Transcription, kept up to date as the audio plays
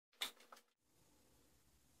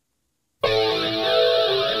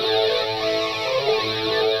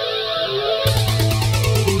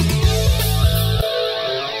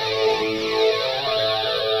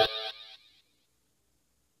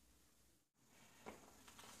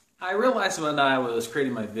I realized when I was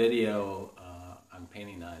creating my video on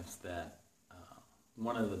painting knives that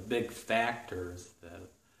one of the big factors that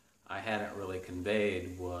I hadn't really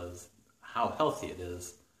conveyed was how healthy it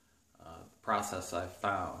is, the process I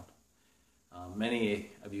found.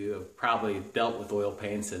 Many of you have probably dealt with oil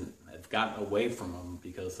paints and have gotten away from them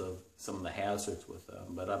because of some of the hazards with them,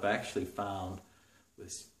 but I've actually found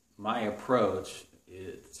with my approach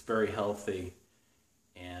it's very healthy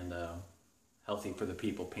and healthy for the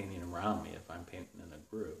people painting around me if I'm painting in a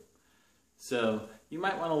group. So you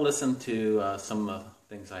might want to listen to some of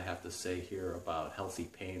the things I have to say here about healthy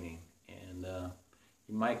painting, and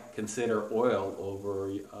you might consider oil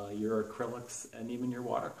over your acrylics and even your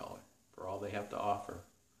watercolor for all they have to offer.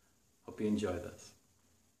 Hope you enjoy this.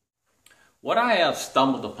 What I have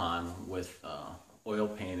stumbled upon with oil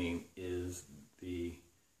painting is the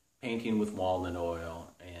painting with walnut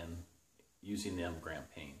oil and using the emulsion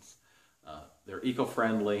paints. They're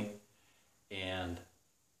eco-friendly and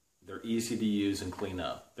they're easy to use and clean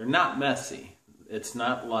up. They're not messy. It's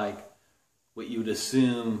not like what you would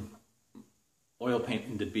assume oil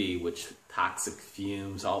painting to be, which toxic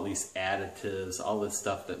fumes, all these additives, all this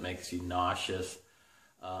stuff that makes you nauseous.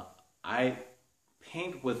 I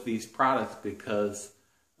paint with these products because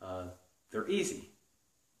they're easy,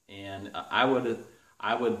 and I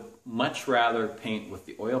would much rather paint with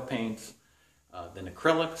the oil paints than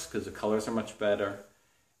acrylics because the colors are much better.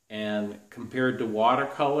 And compared to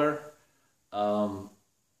watercolor, I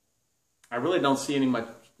really don't see any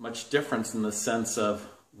much difference in the sense of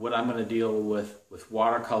what I'm going to deal with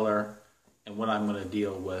watercolor and what I'm going to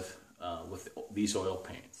deal with these oil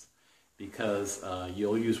paints, because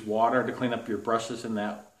you'll use water to clean up your brushes in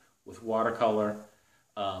that. With watercolor,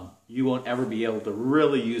 you won't ever be able to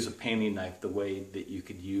really use a painting knife the way that you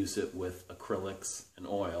could use it with acrylics and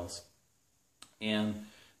oils. And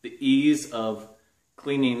the ease of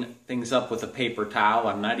cleaning things up with a paper towel,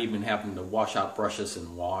 I'm not even having to wash out brushes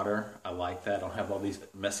in water. I like that. I don't have all these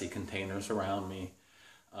messy containers around me.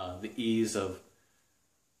 The ease of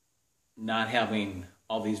not having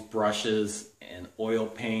all these brushes and oil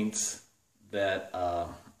paints that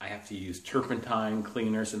I have to use turpentine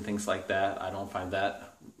cleaners and things like that. I don't find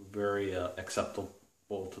that very acceptable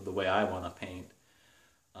to the way I want to paint.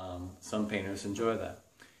 Some painters enjoy that.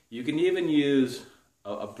 You can even use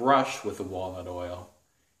a brush with the walnut oil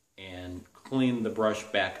and clean the brush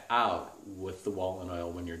back out with the walnut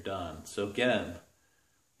oil when you're done. So again,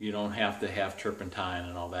 you don't have to have turpentine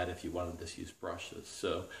and all that if you want to just use brushes.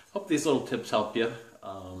 So hope these little tips help you.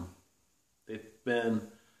 They've been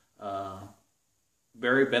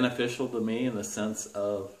very beneficial to me in the sense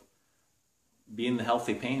of being a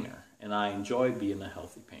healthy painter, and I enjoy being a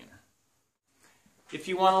healthy painter. If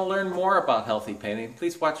you want to learn more about healthy painting,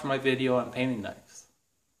 please watch my video on painting knives.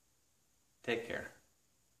 Take care.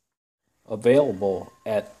 Available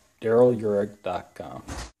at DarylUrig.com.